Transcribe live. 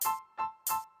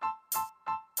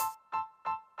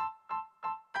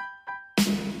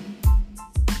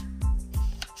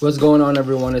What's going on,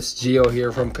 everyone? It's Gio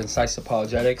here from Concise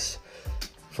Apologetics.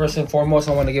 First and foremost,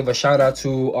 I want to give a shout out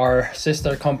to our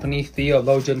sister company,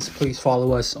 Theologians. Please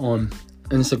follow us on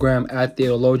Instagram at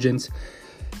Theologians.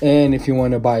 And if you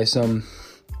want to buy some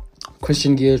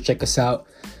Christian gear, check us out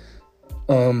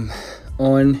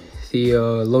on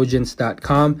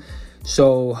theologians.com.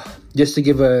 So just to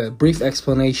give a brief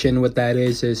explanation, what that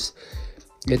is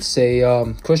it's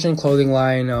a Christian clothing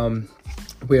line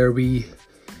where we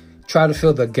try to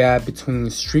fill the gap between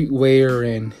streetwear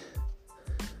and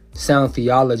sound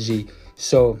theology.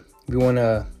 So we want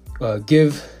to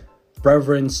give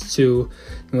reverence to,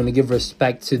 we want to give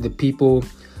respect to the people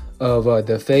of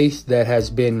the faith that has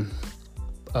been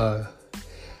that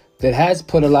has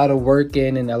put a lot of work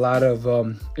in and a lot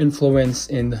of influence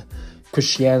in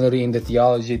Christianity and the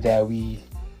theology that we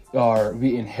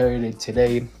inherited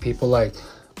today. People like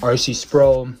R.C.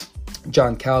 Sproul,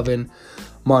 John Calvin,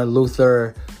 Martin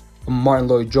Luther, Martin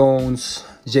Lloyd Jones,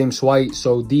 James White.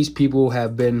 So these people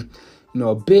have been,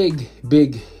 a big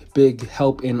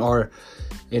help in our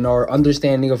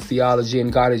understanding of theology,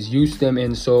 and God has used them.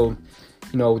 And so,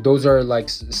 those are like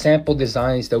sample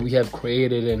designs that we have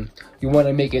created, and we want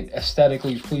to make it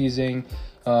aesthetically pleasing,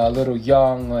 a little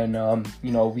young, and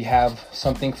we have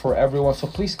something for everyone. So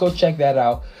please go check that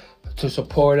out to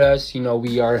support us.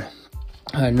 We are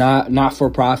not for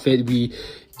profit. We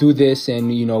do this, and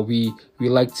we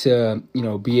like to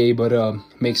be able to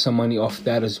make some money off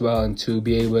that as well, and to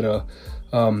be able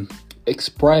to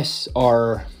express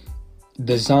our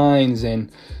designs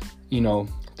and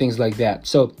things like that.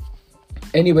 So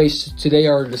anyways, today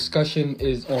our discussion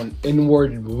is on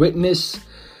inward witness.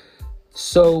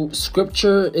 So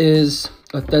scripture is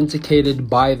authenticated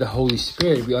by the Holy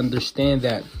Spirit. We understand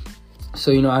that.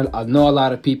 So I know a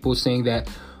lot of people saying that,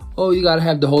 oh, you got to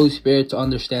have the Holy Spirit to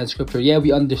understand scripture. Yeah,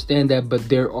 we understand that, but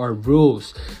there are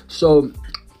rules. So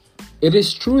it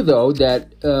is true, though,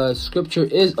 that scripture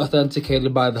is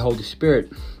authenticated by the Holy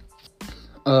Spirit.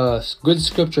 A good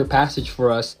scripture passage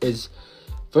for us is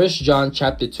 1 John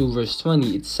chapter 2, verse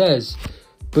 20. It says,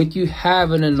 "But you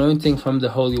have an anointing from the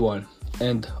Holy One,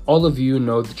 and all of you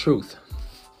know the truth."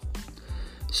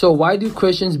 So why do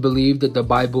Christians believe that the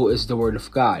Bible is the Word of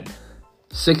God?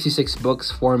 66 books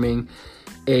forming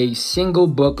a single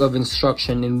book of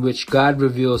instruction in which God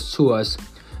reveals to us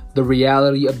the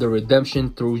reality of the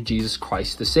redemption through Jesus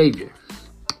Christ the Savior.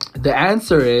 The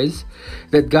answer is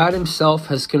that God Himself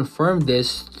has confirmed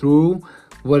this through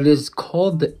what is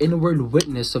called the inward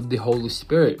witness of the Holy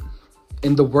Spirit.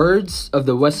 In the words of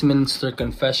the Westminster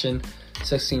Confession,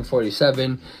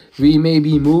 1647, we may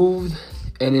be moved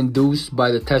and induced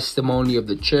by the testimony of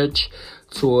the Church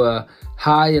to a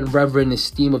high and reverent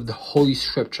esteem of the Holy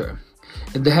Scripture,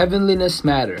 in the heavenliness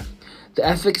matter, the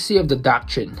efficacy of the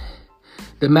doctrine,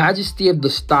 the majesty of the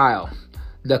style,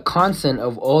 the consent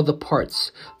of all the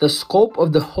parts, the scope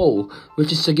of the whole,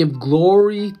 which is to give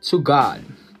glory to God,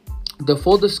 the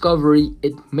full discovery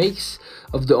it makes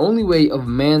of the only way of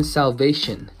man's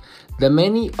salvation, the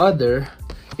many other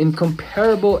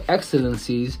incomparable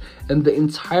excellencies, and the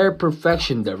entire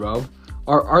perfection thereof,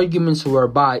 are arguments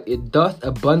whereby it doth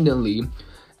abundantly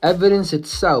evidence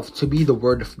itself to be the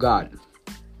Word of God.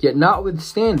 Yet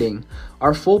notwithstanding,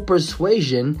 our full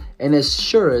persuasion and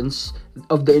assurance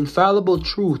of the infallible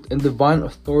truth and divine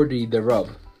authority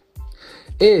thereof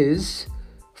is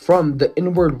from the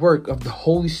inward work of the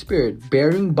Holy Spirit,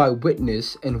 bearing by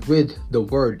witness and with the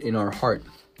Word in our heart.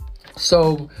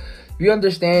 So we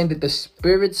understand that the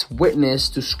Spirit's witness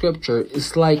to Scripture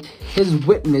is like His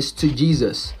witness to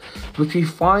Jesus, which we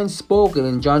find spoken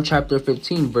in John chapter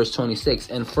 15, verse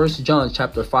 26, and 1 John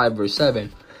chapter 5, verse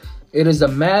 7. It is a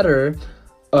matter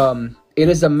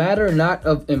not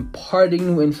of imparting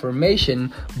new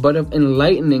information, but of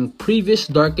enlightening previous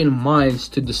darkened minds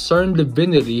to discern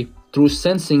divinity through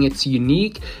sensing its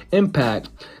unique impact,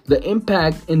 the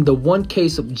impact in the one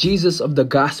case of Jesus of the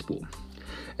gospel,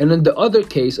 and in the other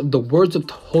case of the words of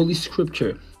the Holy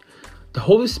Scripture. The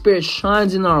Holy Spirit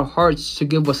shines in our hearts to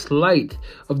give us light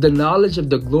of the knowledge of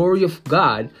the glory of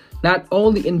God, not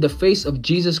only in the face of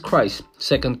Jesus Christ,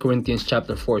 2 Corinthians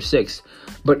chapter 4:6,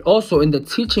 but also in the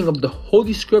teaching of the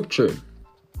Holy Scripture.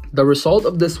 The result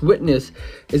of this witness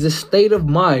is a state of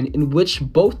mind in which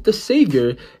both the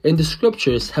Savior and the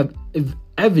Scriptures have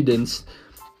evidenced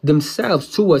themselves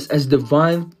to us as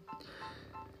divine.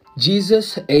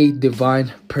 Jesus, a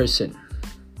divine person.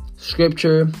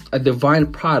 Scripture, a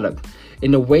divine product,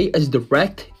 in a way as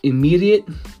direct, immediate,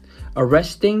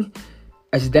 arresting,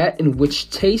 as that in which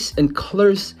taste and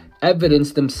colors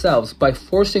evidence themselves by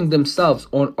forcing themselves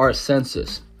on our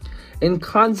senses. In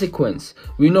consequence,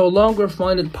 we no longer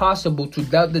find it possible to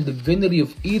doubt the divinity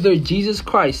of either Jesus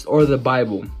Christ or the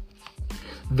Bible.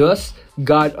 Thus,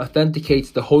 God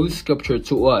authenticates the Holy Scripture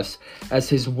to us as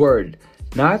His Word,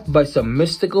 not by some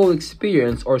mystical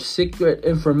experience or secret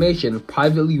information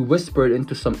privately whispered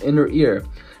into some inner ear,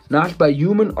 not by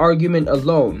human argument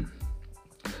alone,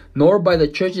 nor by the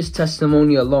church's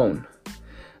testimony alone.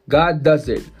 God does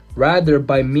it, rather,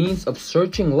 by means of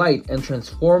searching light and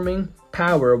transforming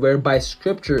power, whereby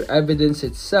Scripture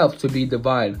evidences itself to be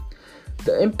divine.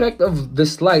 The impact of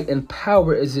this light and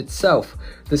power is itself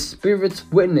the Spirit's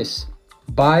witness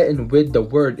by and with the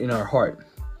Word in our heart.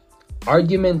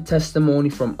 Argument, testimony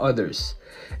from others,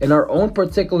 and our own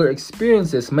particular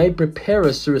experiences may prepare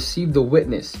us to receive the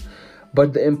witness,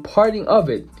 but the imparting of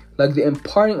it, like the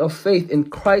imparting of faith in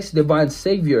Christ's divine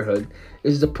Saviorhood,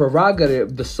 is the prerogative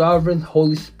of the sovereign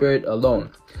Holy Spirit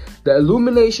alone. The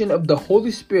illumination of the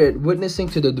Holy Spirit witnessing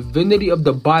to the divinity of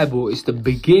the Bible is the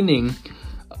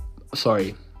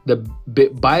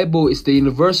Bible is the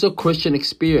universal Christian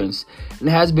experience and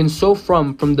has been so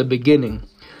from the beginning.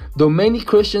 Though many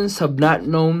Christians have not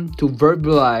known to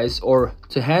verbalize or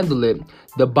to handle it,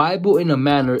 the Bible in a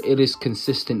manner it is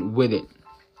consistent with it.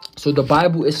 So the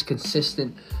Bible is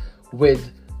consistent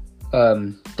with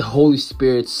the Holy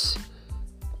Spirit's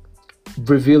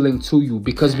revealing to you,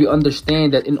 because we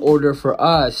understand that in order for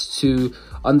us to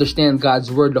understand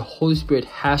God's Word, the Holy Spirit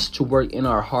has to work in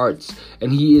our hearts,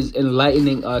 and He is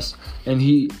enlightening us, and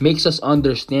He makes us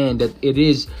understand that it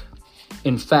is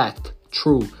in fact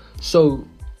true. So,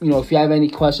 if you have any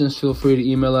questions, feel free to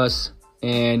email us,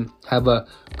 and have a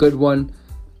good one.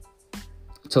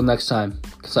 Until next time,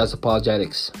 Casas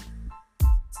Apologetics.